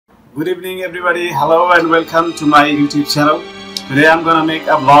Good evening everybody, hello and welcome to my YouTube channel. Today I'm gonna make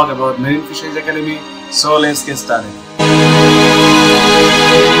a vlog about Marine Fisheries Academy, so let's get started.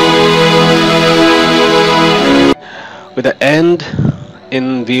 With the end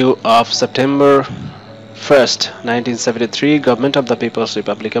in view of September 1st, 1973, Government of the People's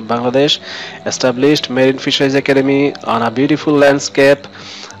Republic of Bangladesh established Marine Fisheries Academy on a beautiful landscape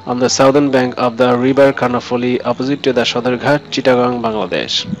on the southern bank of the river Karnafoli opposite to the Sadarghat, Chittagong,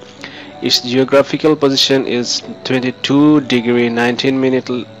 Bangladesh. Its geographical position is 22 degree 19 minute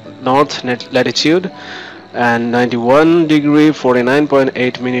north latitude and 91 degree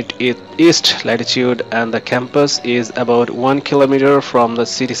 49.8 minute east latitude, and the campus is about 1 kilometer from the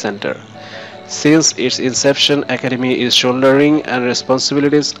city center. Since its inception, Academy is shouldering and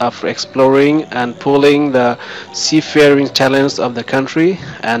responsibilities of exploring and pooling the seafaring talents of the country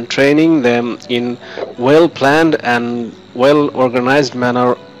and training them in well-planned and well-organized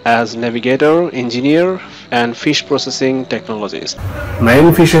manner as navigator, engineer, and fish processing technologists.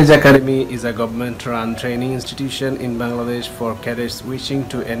 Marine Fisheries Academy is a government-run training institution in Bangladesh for cadets wishing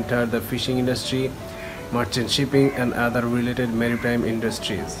to enter the fishing industry, merchant shipping, and other related maritime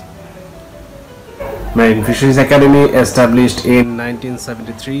industries. Marine Fisheries Academy, established in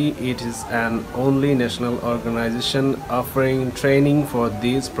 1973, it is an only national organization offering training for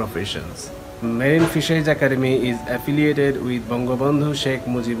these professions. Marine Fisheries Academy is affiliated with Bangabandhu Sheikh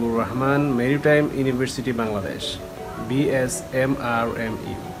Mujibur Rahman Maritime University, Bangladesh,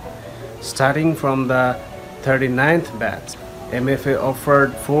 BSMRMU. Starting from the 39th batch, MFA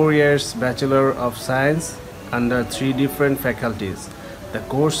offered 4 years Bachelor of Science under 3 different faculties. The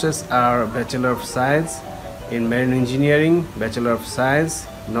courses are Bachelor of Science in Marine Engineering, Bachelor of Science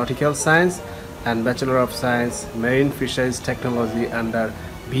Nautical Science, and Bachelor of Science Marine Fisheries Technology under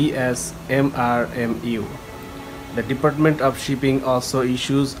BSMRMU. The Department of Shipping also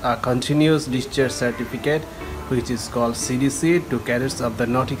issues a Continuous Discharge Certificate, which is called CDC, to cadets of the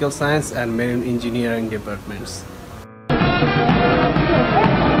Nautical Science and Marine Engineering departments.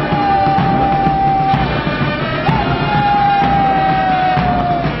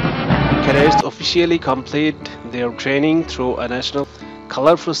 Cadets officially complete their training through a national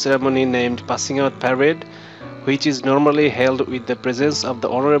colorful ceremony named Passing Out Parade, which is normally held with the presence of the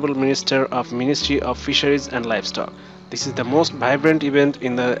Honorable Minister of Ministry of Fisheries and Livestock. This is the most vibrant event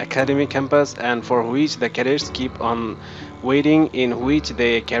in the academy campus, and for which the cadets keep on waiting, in which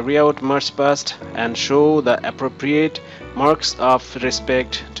they carry out march past and show the appropriate marks of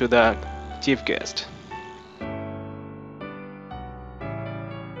respect to the chief guest.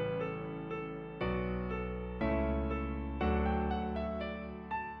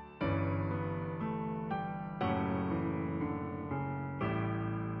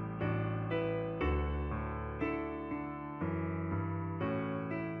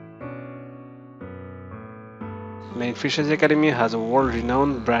 Marine Fisheries Academy has a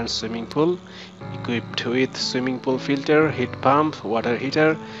world-renowned brand swimming pool, equipped with swimming pool filter, heat pump, water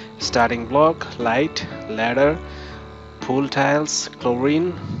heater, starting block, light, ladder, pool tiles,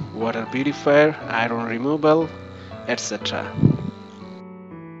 chlorine, water purifier, iron removal, etc.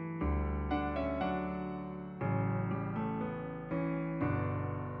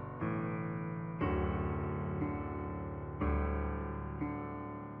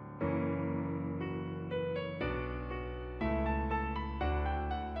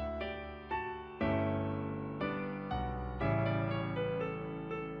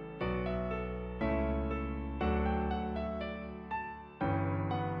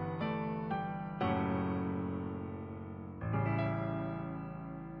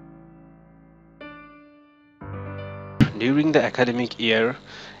 During the academic year,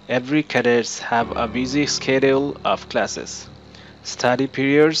 every cadets have a busy schedule of classes, study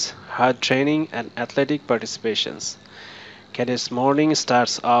periods, hard training, and athletic participations. Cadets' morning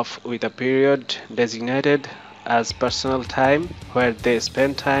starts off with a period designated as personal time, where they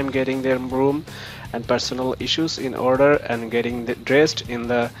spend time getting their room and personal issues in order and getting dressed in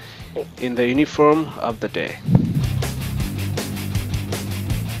the uniform of the day.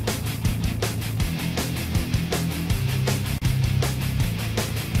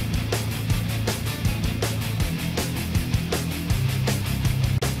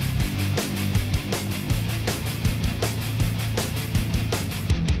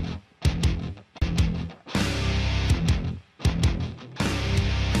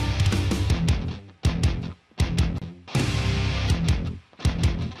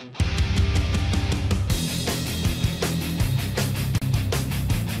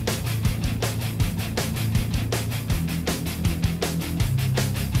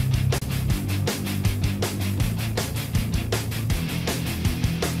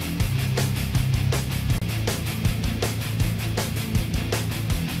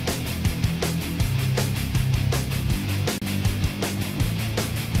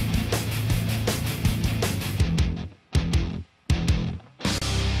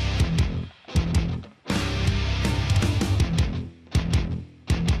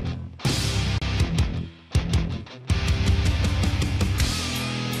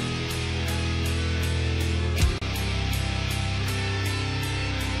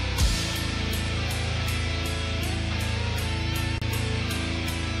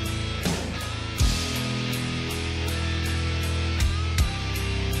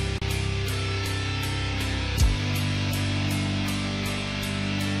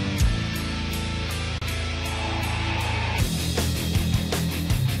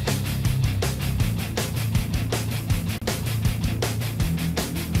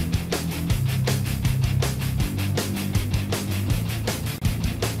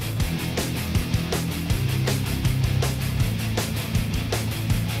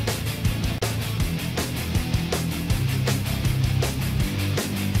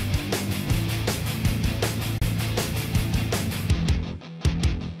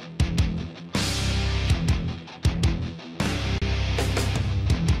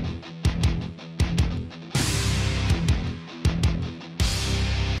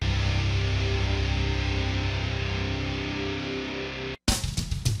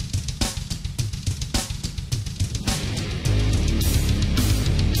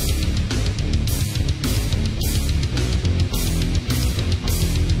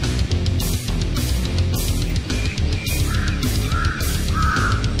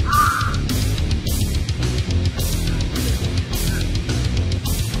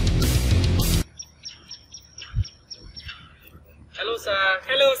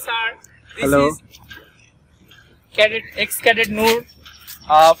 This Hello. is ex-cadet Noor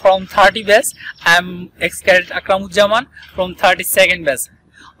from 30 base. I'm ex-cadet Akramuzzaman from 32nd base.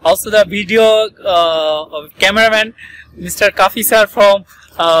 Also the video cameraman Mr. Kafi sir from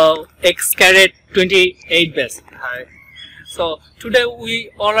ex-cadet 28 base. Hi. So today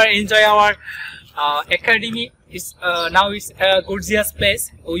we all are enjoy our academy. Now it's a gorgeous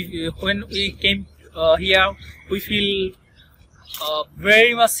place. When we came here, we feel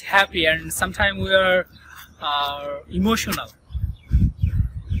very much happy, and sometimes we are emotional.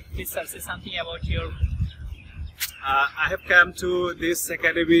 Please sir, say something about your. I have come to this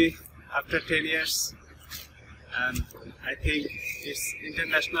academy after 10 years, and I think it's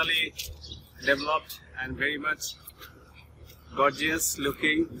internationally developed and very much gorgeous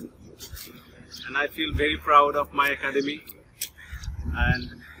looking, and I feel very proud of my academy. And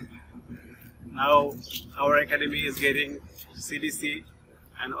now our academy is getting CDC,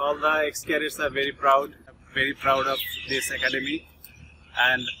 and all the ex-cadets are very proud of this academy.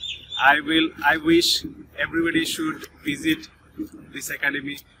 And I wish everybody should visit this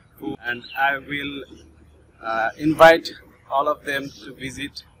academy, and I will invite all of them to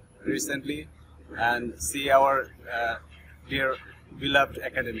visit recently and see our dear beloved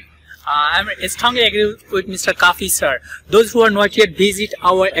academy. I'm strongly agree with Mr. Kafi sir. Those who are not yet visit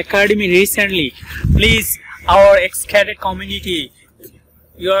our academy recently, please, our ex-cadet community,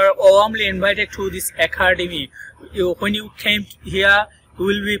 you are warmly invited to this academy. When you came here, you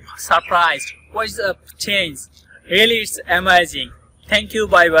will be surprised. What is the change? Really, it's amazing. Thank you.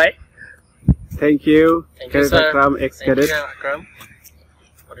 Bye bye. Thank you, Cadet Akram, ex-cadet. Thank you, Akram,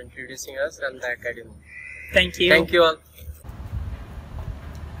 for introducing us and the academy. Thank you. Thank you all.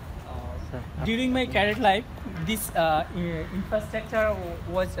 During my cadet life, this infrastructure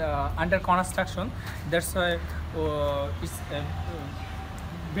was under construction. That's why it's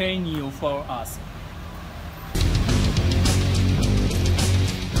very new for us.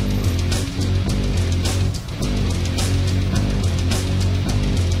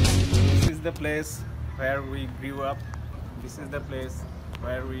 This is the place where we grew up. This is the place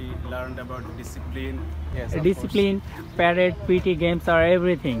where we learned about discipline. Yes, of Discipline, parade, PT games are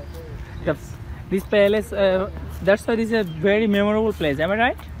everything. Yes. This palace, that's why this is a very memorable place. Am I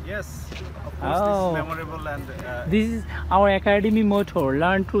right? course. Yes, of course. Oh. This is memorable, and This is our academy motto: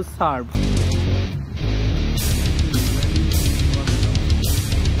 learn to serve.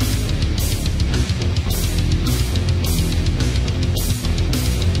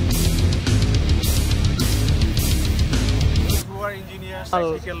 who are engineers,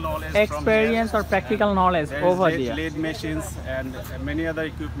 practical knowledge Experience or practical knowledge there over is there. lead machines and many other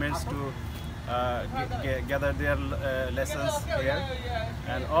equipments to gather their lessons here,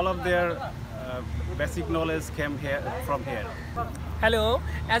 and all of their basic knowledge came here from here. Hello,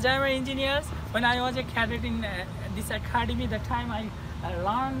 as I am an engineer, when I was a cadet in this academy, that time I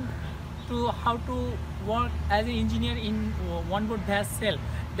learned to how to work as an engineer in one board vessel.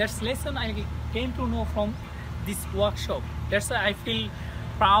 That's lesson I came to know from this workshop. That's why I feel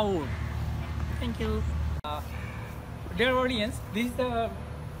proud. Thank you. Dear audience, this is the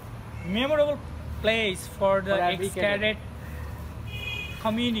memorable place for the ex-cadet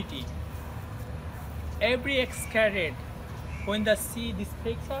community. Every ex-cadet, when they see this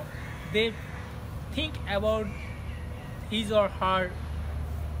picture, they think about his or her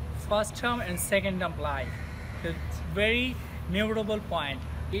first term and second term life. It's very memorable point.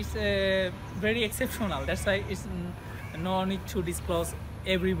 It's very exceptional. That's why it's no need to disclose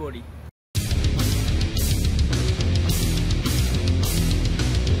everybody.